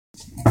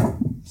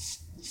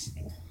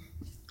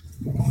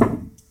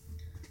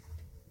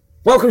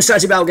Welcome,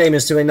 Strategy Battle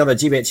Gamers, to another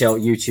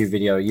GBHL YouTube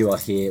video. You are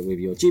here with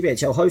your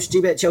GBHL host,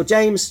 GBHL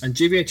James. And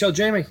GBHL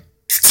Jamie.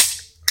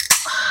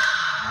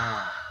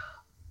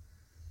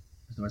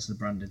 The rest of the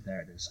branded,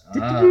 there it is.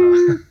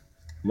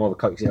 More of a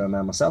Coke Zero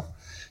man myself.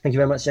 Thank you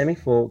very much, Jamie,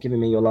 for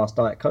giving me your last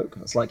Diet Coke.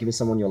 That's like giving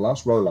someone your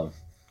last Rolo.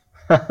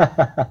 Well,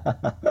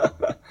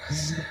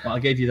 I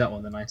gave you that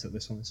one, then I took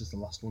this one. This is the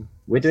last one.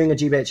 We're doing a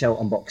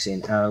GBHL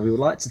unboxing. We would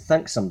like to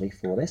thank somebody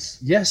for this.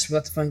 Yes, we'd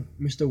like to thank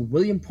Mr.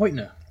 William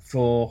Poitner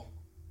for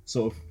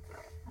sort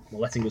of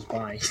letting us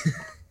buy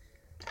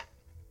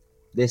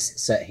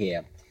this set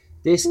here.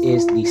 This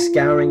is the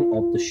Scouring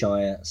of the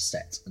Shire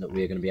set that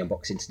we're going to be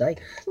unboxing today.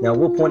 Now,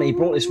 Will Pointer, he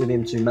brought this with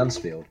him to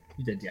Mansfield.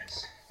 You did,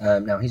 yes.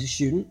 Now, he's a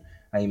student,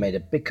 and he made a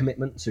big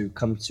commitment to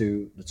come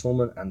to the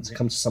tournament and to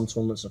come to some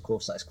tournaments. Of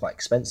course, that is quite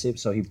expensive.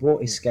 So he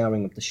brought his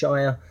Scouring of the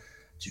Shire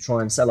to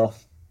try and sell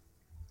off,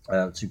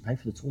 to pay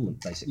for the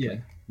tournament, basically. Yeah.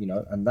 You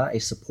know, and that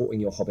is supporting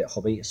your Hobbit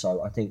hobby.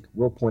 So I think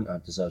Will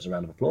Pointer deserves a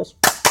round of applause.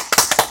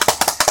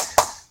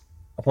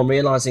 Upon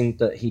realising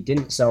that he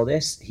didn't sell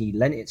this, he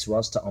lent it to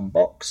us to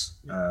unbox,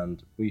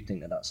 and we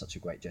think that that's such a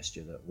great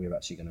gesture that we're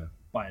actually going to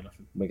buy it off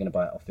him. We're going to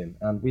buy it off him,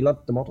 and we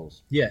love the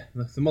models. Yeah,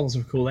 the models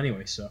are cool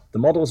anyway. So the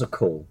models are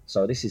cool.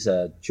 So this is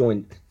a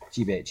joint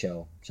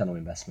GBHL channel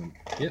investment,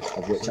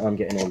 of which I'm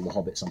getting all the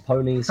Hobbits on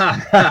ponies.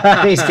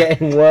 He's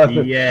getting worm.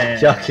 Yeah,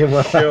 Chucking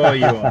worm. Sure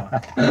you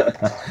are.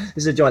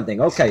 This is a joint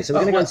thing. Okay, so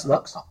we're going to go into the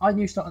box. I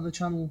knew starting the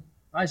channel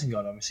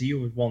Isengard, obviously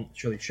you would want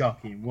surely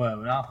Sharky and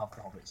Worm, and I'll have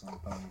the Hobbits on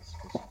the ponies.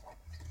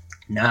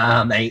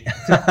 Nah, mate.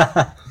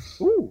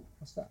 Ooh,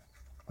 what's that?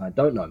 I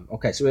don't know.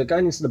 Okay, so we're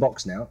going into the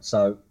box now.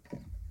 So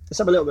let's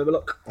have a little bit of a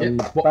look. Yeah.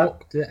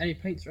 What, do any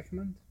paints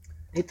recommend?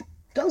 It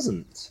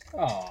doesn't.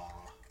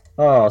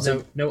 Oh,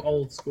 so no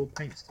old school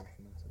paints to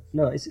recommend.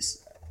 No, is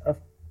this a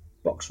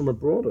box from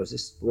abroad, or is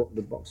this what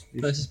the box?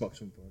 No, this is box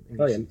from abroad.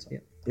 Oh yeah,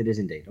 it is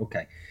indeed.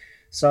 Okay,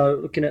 so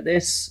looking at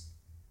this,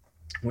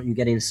 what you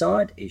get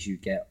inside is you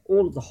get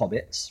all of the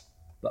Hobbits,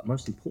 but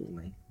most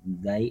importantly,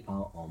 they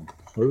are on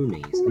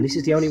ponies, and this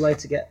is the only way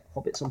to get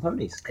Hobbits on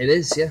ponies. It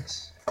is,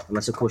 yes.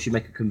 Unless, of course, you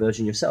make a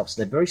conversion yourself.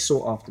 So they're very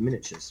sought-after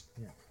miniatures.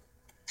 Yeah.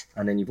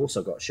 And then you've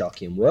also got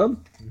Sharky and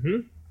Worm,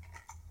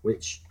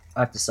 which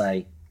I have to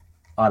say,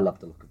 I love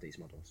the look of these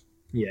models.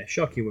 Yeah,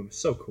 Sharky and Worm is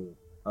so cool.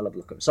 I love the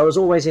look of them. So as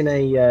always in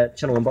a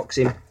channel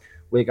unboxing,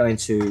 we're going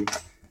to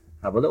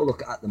have a little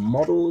look at the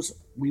models.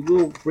 We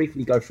will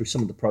briefly go through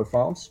some of the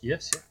profiles.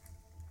 Yes, yeah.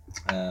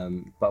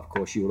 But of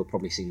course, you will have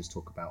probably seen us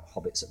talk about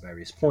Hobbits at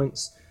various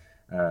points,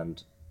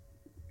 and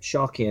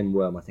Sharky and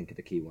Worm, I think, are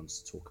the key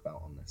ones to talk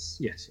about on this.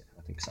 Yes, yeah.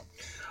 I think so.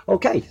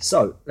 Okay,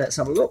 so let's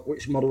have a look.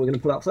 Which model we're going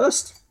to pull out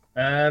first?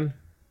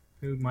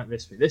 Who might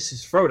this be? This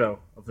is Frodo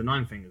of the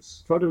Nine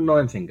Fingers. Frodo of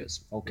Nine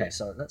Fingers. Okay,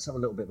 so let's have a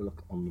little bit of a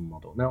look on the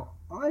model. Now,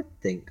 I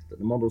think that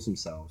the models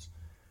themselves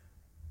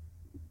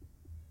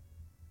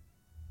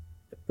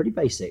are pretty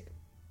basic,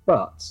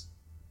 but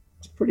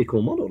it's a pretty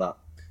cool model, that.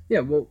 Yeah,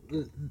 well,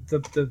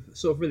 the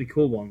sort of really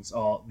cool ones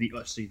are the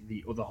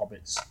other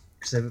Hobbits,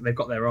 because they've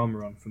got their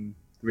armour on from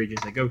the regions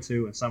they go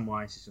to, and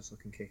Samwise is just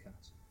looking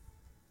kick-ass.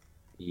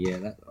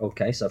 Yeah,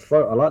 okay, so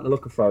I like the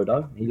look of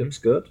Frodo. He looks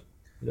good.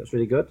 He looks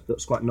really good.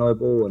 Looks quite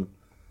noble, and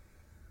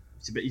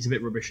he's a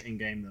bit rubbish in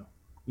game though.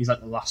 He's like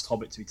the last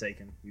Hobbit to be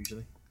taken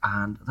usually,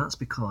 and that's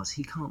because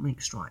he can't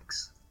make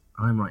strikes.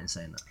 I'm right in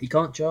saying that. He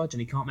can't charge and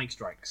he can't make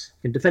strikes.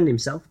 He can defend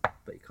himself,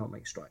 but he can't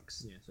make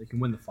strikes. Yeah, so he can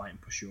win the fight and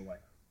push you away.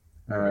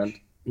 And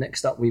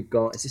next up, we've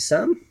got, is this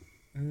Sam?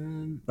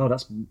 Oh,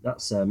 that's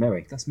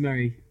Merry. That's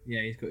Merry.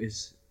 Yeah, he's got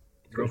his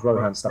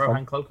Rohan stuff Rohan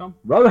on. cloak on.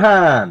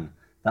 Rohan!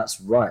 That's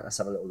right. Let's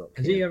have a little look.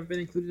 Has he ever been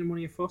included in one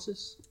of your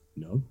forces?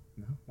 No.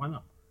 No? Why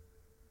not?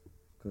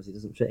 Because he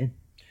doesn't fit in.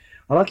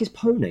 I like his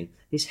pony.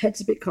 His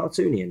head's a bit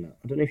cartoony in that.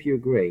 I don't know if you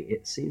agree.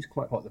 It seems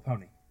quite... What, the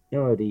pony?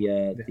 No, the...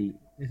 I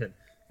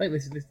think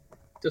this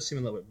does seem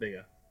a little bit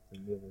bigger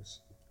than the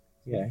others.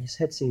 Yeah, his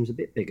head seems a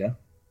bit bigger.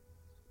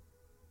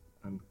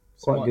 And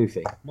quite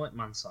goofy. Like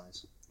man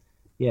size.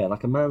 Yeah,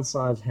 like a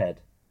man-sized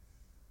head.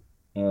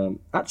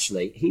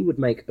 Actually, he would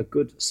make a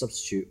good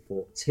substitute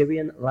for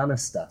Tyrion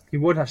Lannister. He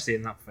would actually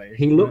in that phase.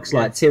 He looks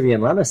like Tyrion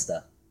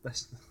Lannister.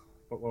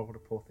 What a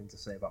poor thing to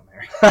say about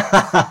Merry.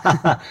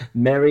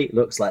 Merry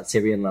looks like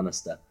Tyrion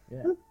Lannister.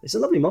 Yeah. It's a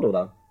lovely model,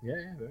 though.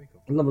 Yeah, very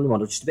cool. A lovely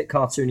model, just a bit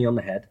cartoony on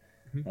the head,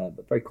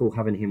 but very cool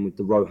having him with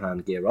the Rohan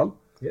gear on.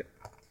 Yep.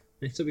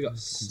 So we got. You can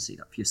see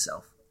that for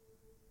yourself.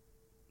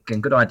 Again,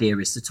 good idea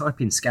is to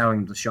type in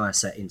Scouring the Shire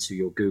set into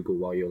your Google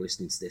while you're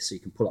listening to this, so you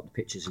can pull up the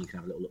pictures and you can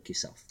have a little look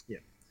yourself. Yeah.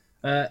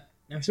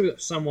 Now, so we got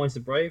Samwise the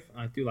Brave.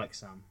 I do like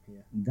Sam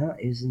here. That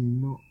is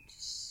not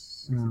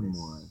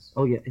Samwise.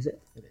 Oh yeah, is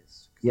it? It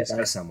is. Yeah,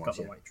 that is Samwise. Got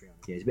the white tree on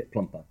it. Yeah, he's a bit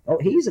plumper. Oh,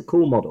 he's a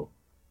cool model.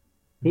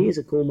 He is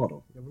a cool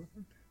model.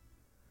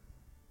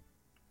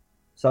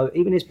 So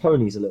even his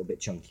pony's a little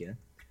bit chunkier.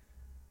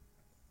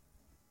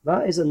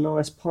 That is a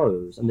nice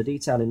pose, and the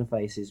detail in the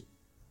face is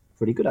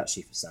pretty good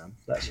actually for Sam.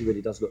 That actually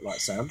really does look like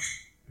Sam.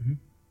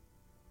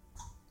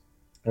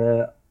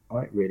 I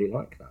really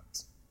like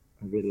that.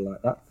 I really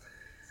like that.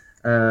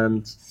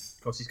 And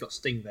of course, he's got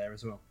Sting there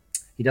as well.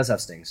 He does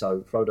have Sting,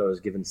 so Frodo has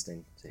given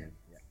Sting to him.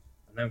 Yeah.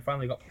 And then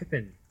finally got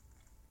Pippin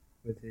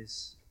with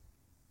his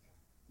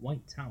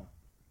white tower,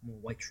 more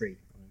white tree.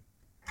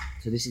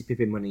 So this is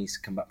Pippin when he's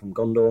come back from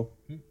Gondor.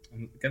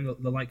 And again,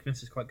 the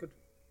likeness is quite good.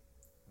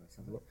 Let's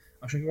have a look.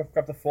 I should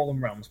grab the Fallen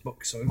Realms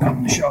book, so we've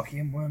got the Sharky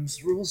and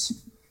Worms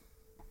rules.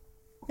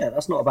 Yeah,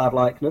 that's not a bad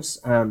likeness,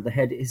 and the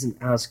head isn't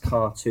as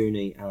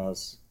cartoony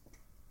as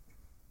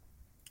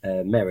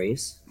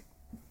Merry's.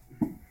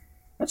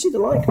 Actually, the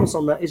likeness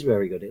on that is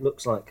very good. It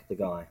looks like the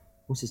guy.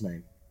 What's his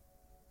name?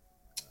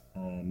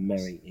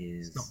 Merry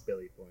is... It's not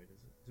Billy Boyd, is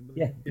it? Billy?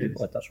 Yeah, Billy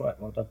Boyd, that's right.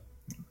 Well done.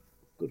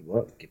 Good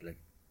work, Ghibli.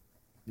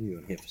 You're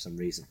on here for some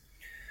reason.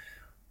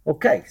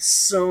 Okay,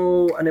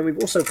 so, and then we've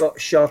also got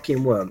Sharky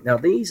and Worm. Now,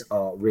 these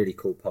are really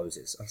cool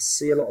poses. I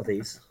see a lot of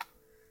these.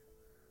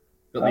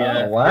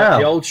 Got wow.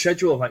 The old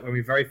schedule, like when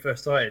we very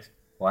first started.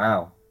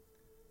 Wow.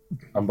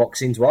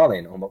 Unboxing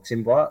Dwalin,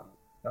 unboxing Bart.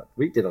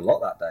 We did a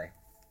lot that day.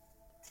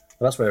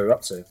 Well, that's where we're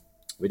up to.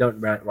 We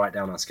don't write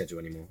down our schedule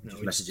anymore. We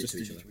just message it to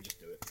each other. We just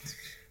do it.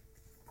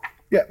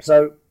 Yeah,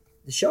 so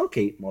the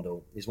Sharky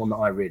model is one that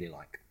I really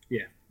like.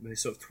 Yeah, with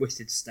his sort of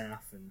twisted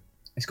staff. And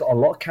it's got a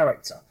lot of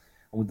character.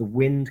 And with the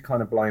wind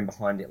kind of blowing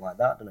behind it like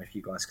that, I don't know if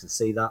you guys can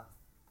see that.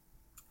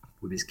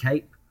 With his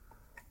cape,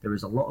 there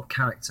is a lot of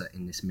character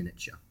in this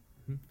miniature.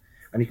 Mm-hmm.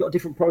 And he's got a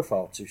different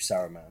profile to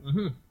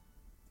Saruman,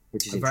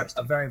 which is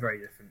interesting. A very, very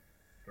different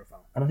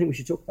profile. And I think we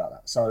should talk about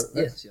that. So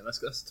let's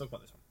talk about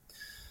this one.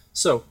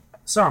 So,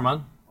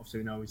 Saruman, obviously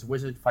we know he's a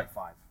wizard, fight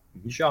 5.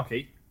 Mm-hmm.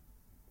 Sharky,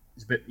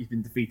 he's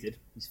been defeated,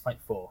 he's fight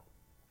 4.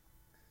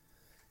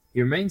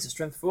 He remains at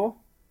strength 4,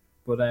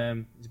 but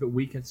he's a bit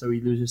weaker, so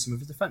he loses some of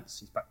his defense.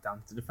 He's back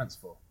down to defense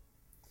 4.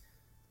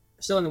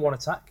 Still in the 1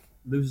 attack,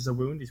 loses a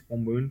wound, he's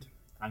 1 wound,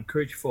 and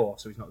courage 4,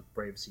 so he's not as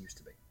brave as he used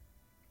to be.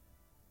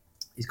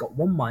 He's got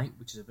 1 might,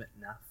 which is a bit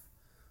naff,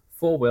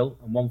 4 will,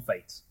 and 1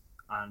 fate.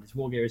 And his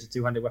war gear is a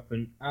 2-handed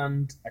weapon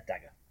and a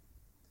dagger.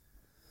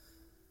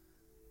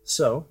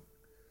 So,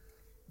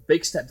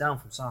 big step down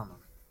from Saruman.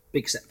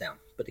 Big step down.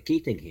 But the key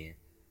thing here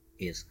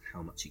is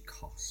how much he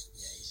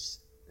costs.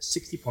 Yeah,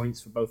 60 points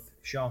for both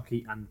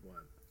Sharky and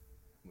Worm.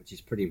 Which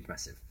is pretty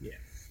impressive.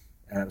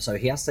 Yeah. So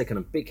he has taken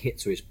a big hit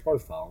to his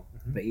profile,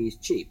 but he is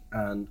cheap.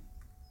 And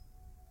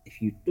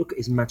if you look at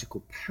his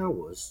magical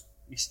powers...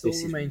 He still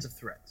remains a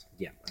threat.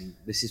 Yeah, and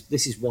this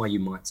is why you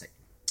might take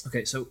him.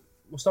 Okay, so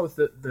we'll start with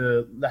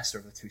the lesser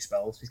of the 2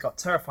 spells. He's got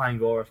Terrifying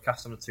Aura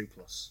cast on a 2+.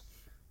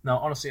 Now,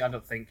 honestly, I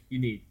don't think you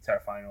need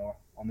Terrifying Aura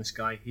on this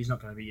guy. He's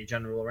not going to be a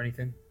general or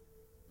anything.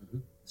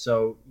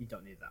 So you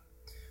don't need that.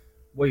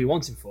 What you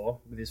want him for,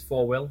 with his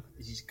 4 will,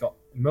 is he's got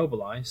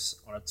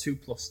Immobilize on a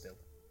 2+ still.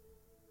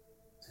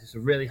 So it's a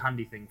really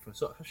handy thing for,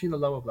 especially in the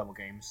lower level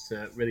games,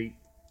 to really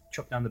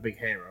chop down the big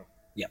hero.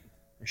 Yeah.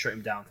 And shut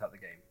him down throughout the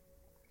game.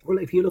 Well,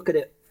 if you look at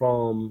it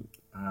from,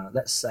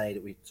 let's say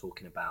that we're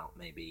talking about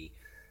maybe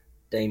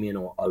Damien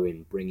or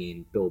Owen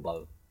bringing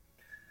Bilbo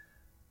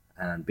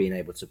and being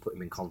able to put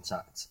him in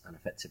contact and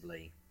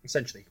effectively...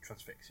 Essentially,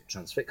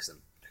 transfix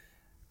them.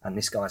 And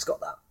this guy's got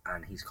that,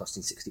 and he's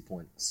costing 60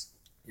 points.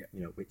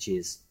 Yeah. Which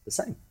is the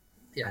same.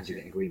 Yeah. And you're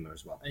getting Grima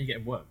as well. And you're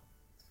getting Worm.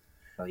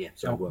 Oh, yeah.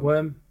 So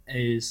Worm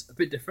is a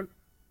bit different.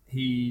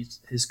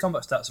 His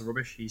combat stats are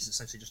rubbish. He's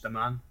essentially just a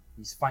man.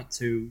 He's fight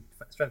 2,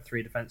 strength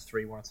 3, defense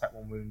 3, 1 attack,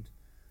 1 wound,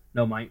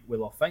 no might,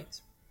 will or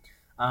fate.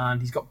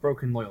 And he's got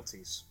broken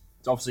loyalties.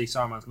 So obviously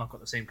Saruman's not got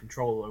the same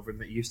control over him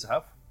that he used to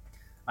have.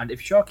 And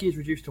if Sharky is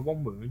reduced to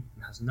 1 wound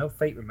and has no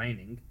fate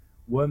remaining,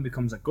 Worm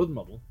becomes a good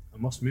model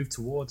and must move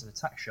towards and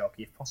attack Sharky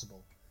if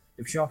possible.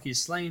 If Sharky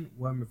is slain,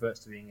 Worm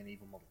reverts to being an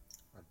evil model.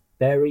 A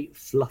very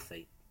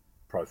fluffy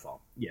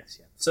profile. Yes,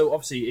 yeah. So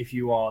obviously if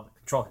you are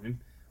controlling him,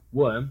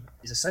 Worm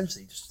is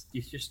essentially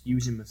just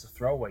use him as a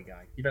throwaway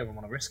guy. You don't even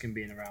want to risk him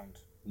being around.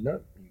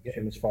 No, you get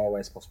him as far away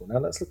as possible. Now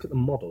let's look at the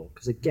model,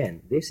 because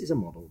again, this is a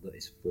model that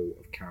is full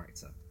of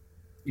character.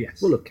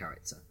 Yes. Full of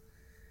character.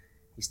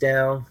 He's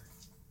down,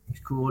 he's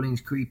crawling,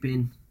 he's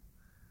creeping.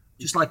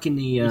 Just like in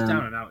the... he's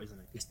down and out, isn't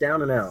he? He's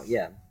down and out,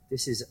 yeah.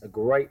 This is a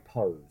great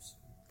pose.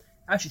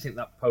 I actually think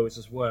that pose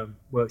as Worm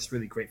works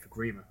really great for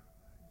Grima.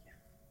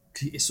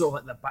 It's sort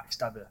of like the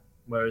backstabber,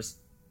 whereas...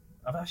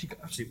 Actually,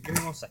 give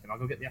me 1 second. I'll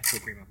go get the actual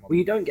Grima model. Well,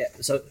 you don't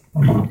get... So,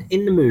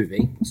 in the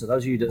movie, so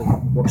those of you that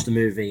watched the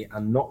movie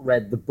and not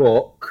read the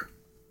book...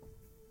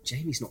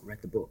 Jamie's not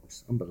read the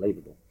books.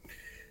 Unbelievable.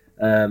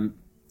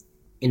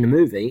 In the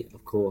movie,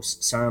 of course,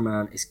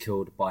 Saruman is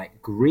killed by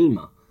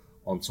Grima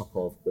on top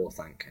of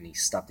Orthanc, and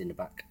he's stabbed in the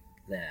back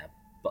there.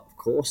 But, of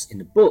course, in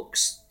the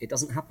books, it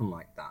doesn't happen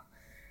like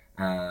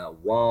that.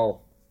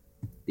 While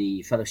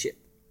the Fellowship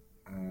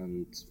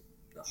and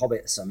the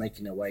Hobbits are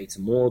making their way to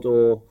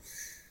Mordor...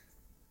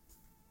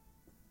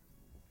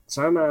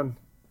 Saruman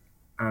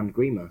and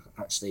Grima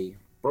actually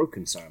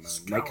broken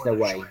Saruman, make their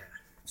way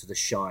to the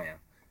Shire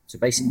to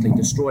basically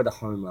destroy the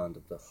homeland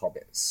of the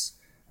Hobbits,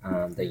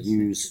 and they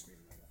use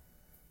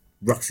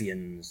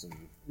ruffians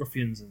and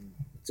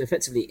to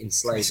effectively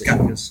enslave the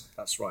Shire.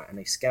 That's right, and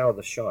they scour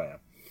the Shire.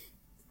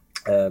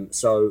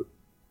 So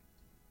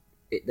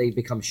they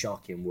become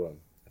Sharky and Worm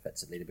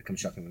effectively. They become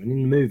shocking women.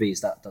 In the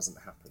movies, that doesn't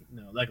happen.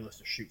 No, Legolas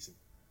just shoots him.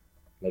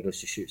 Legolas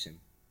just shoots him,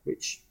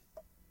 which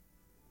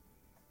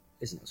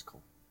isn't as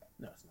cool.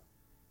 No, it's not.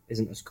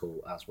 Isn't as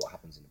cool as what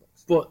happens in the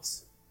books. But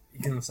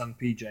you can understand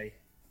PJ.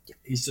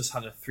 He's just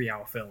had a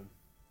 3-hour film.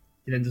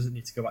 He then doesn't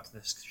need to go back to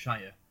the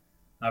Shire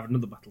and have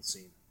another battle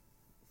scene.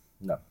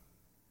 No,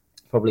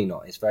 probably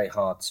not. It's very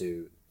hard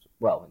to.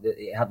 Well,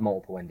 it had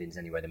multiple endings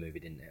anyway. The movie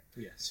didn't it?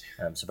 Yes.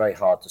 So very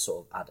hard to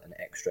sort of add an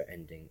extra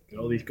ending.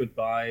 All these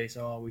goodbyes.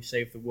 Oh, we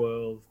saved the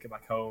world. Get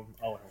back home.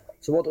 Oh.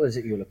 So what was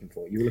it you were looking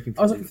for? You were looking for.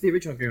 I was looking for the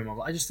original Grima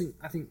model. I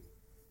think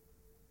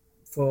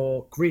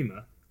for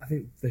Grima, I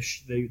think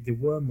the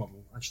worm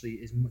model actually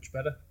is much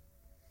better.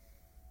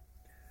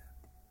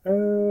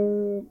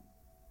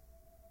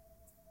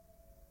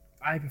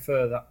 I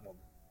prefer that one.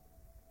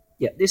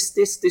 Yeah, this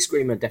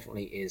Grima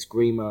definitely is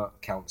Grima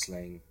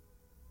counselling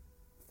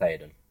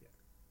Theoden.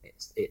 Yeah.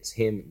 It's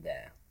him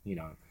there, you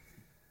know.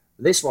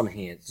 This one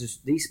here,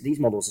 just these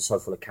models are so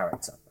full of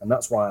character, and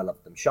that's why I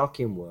love them.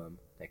 Sharky and Worm,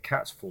 they're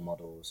characterful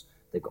models.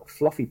 They've got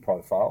fluffy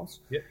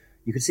profiles. Yep.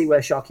 You can see where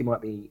Sharky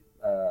might be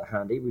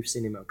handy. We've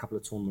seen him at a couple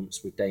of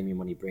tournaments with Damien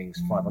when he brings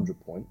 500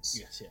 points.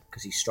 Yes, yeah.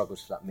 Because he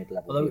struggles for that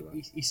mid-level. Although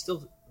he's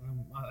still,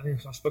 I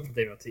think I've spoken to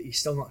David. He's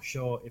still not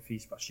sure if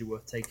he's actually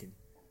worth taking,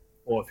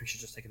 or if he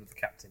should just take another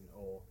captain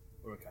or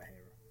a cat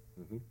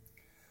hero,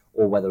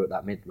 or whether at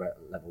that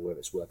mid-level where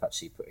it's worth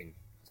actually putting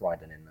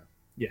Thryden in there.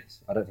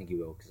 Yes, I don't think he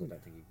will because I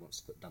don't think he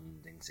wants to put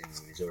Dundings in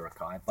with his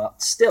Urukai,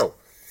 but still.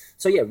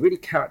 So yeah, really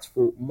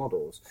characterful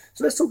models.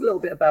 So let's talk a little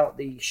bit about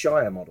the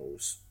Shire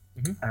models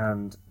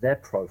and their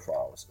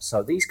profiles.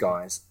 So these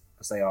guys,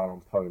 as they are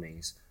on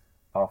ponies,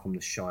 are from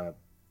the Shire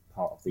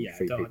part of the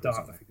Free Peoples. I don't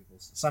have the Free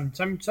Peoples. Sam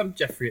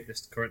Jeffrey at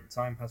this current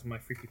time has my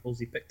Free Peoples.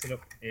 He picked it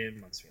up in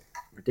Mansfield.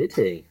 Did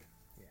he?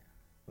 Yeah.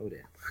 Oh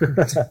dear.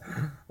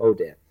 Oh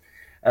dear.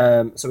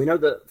 So we know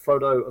that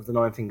Frodo of the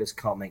Nine Fingers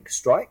can't make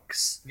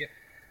strikes. Yep.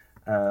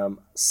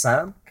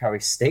 Sam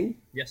carries Sting.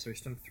 Yes, so he's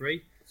strength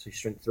 3. So he's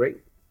strength 3.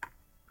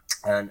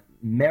 And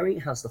Merry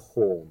has the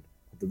Horn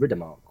of the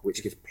Riddermark,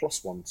 which gives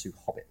 +1 to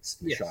hobbits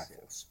in the Shire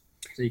Force.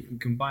 So you can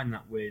combine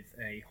that with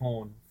a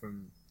horn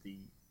from the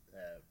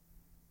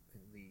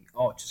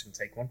archers can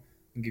take one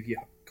and give you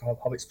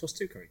hobbits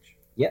 +2 courage.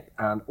 Yep,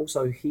 and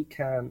also he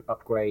can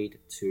upgrade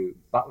to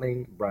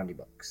Battling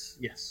Brandybucks.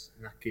 Yes,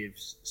 and that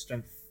gives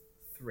strength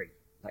 3.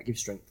 That gives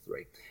strength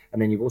 3.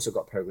 And then you've also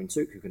got Peregrine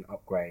Took, who can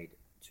upgrade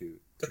to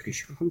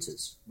Turkish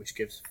Hunters, which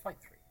gives fight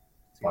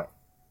 3.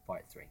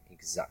 Fight 3,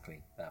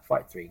 exactly.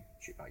 Fight 3,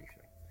 shoot value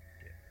 3.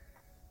 Yeah.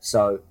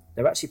 So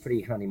they're actually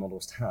pretty handy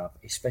models to have,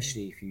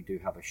 especially if you do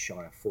have a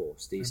Shire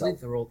force. These are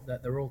they're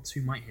all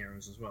 2 might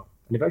heroes as well,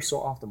 and they're very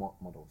sought after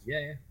models.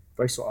 Yeah.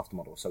 Very sought after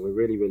models. So we're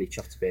really, really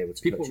chuffed to be able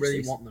to. People really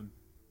these. want them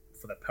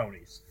for their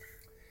ponies.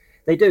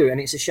 They do, and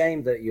it's a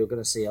shame that you're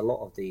going to see a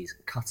lot of these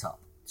cut up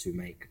to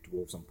make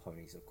dwarves on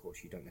ponies. Of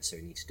course, you don't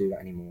necessarily need to do that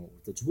anymore.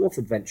 The Dwarf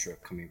Adventurer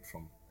coming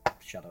from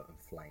Shadow and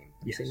Flame.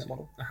 Have you seen that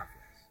model? I have.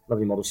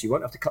 Lovely models. So you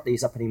won't have to cut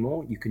these up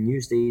anymore. You can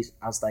use these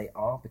as they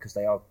are because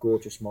they are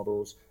gorgeous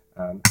models.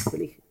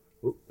 Really,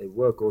 they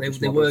were gorgeous.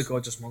 They were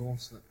gorgeous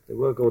models. They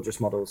were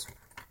gorgeous models,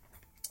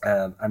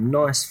 and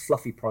nice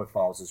fluffy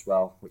profiles as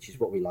well, which is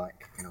what we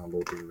like in our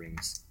Lord of the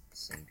Rings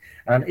scene.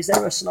 And is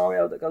there a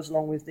scenario that goes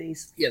along with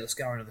these? Yeah, the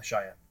Scouring of the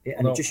Shire. Yeah,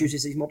 and it just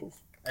uses these models.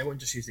 I won't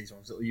just use these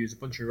ones. It will use a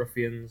bunch of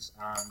ruffians,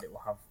 and it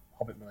will have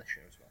Hobbit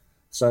militia as well.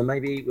 So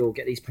maybe we'll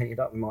get these painted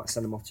up. We might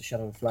send them off to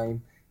Shadow and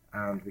Flame,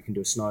 and we can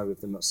do a scenario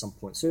with them at some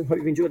point soon. Hope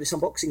you've enjoyed this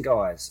unboxing,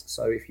 guys.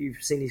 So if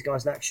you've seen these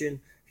guys in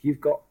action, if you've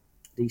got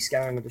the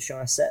Scouring of the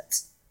Shire set,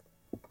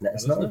 let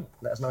us know.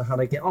 Let us know how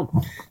they get on.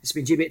 This has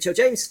been GBHL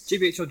James.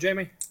 GBHL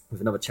Jamie.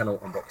 With another channel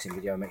unboxing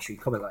video. Make sure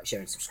you comment, like, share,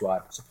 and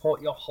subscribe.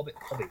 Support your Hobbit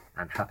hobby.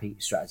 And happy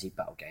strategy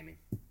battle gaming.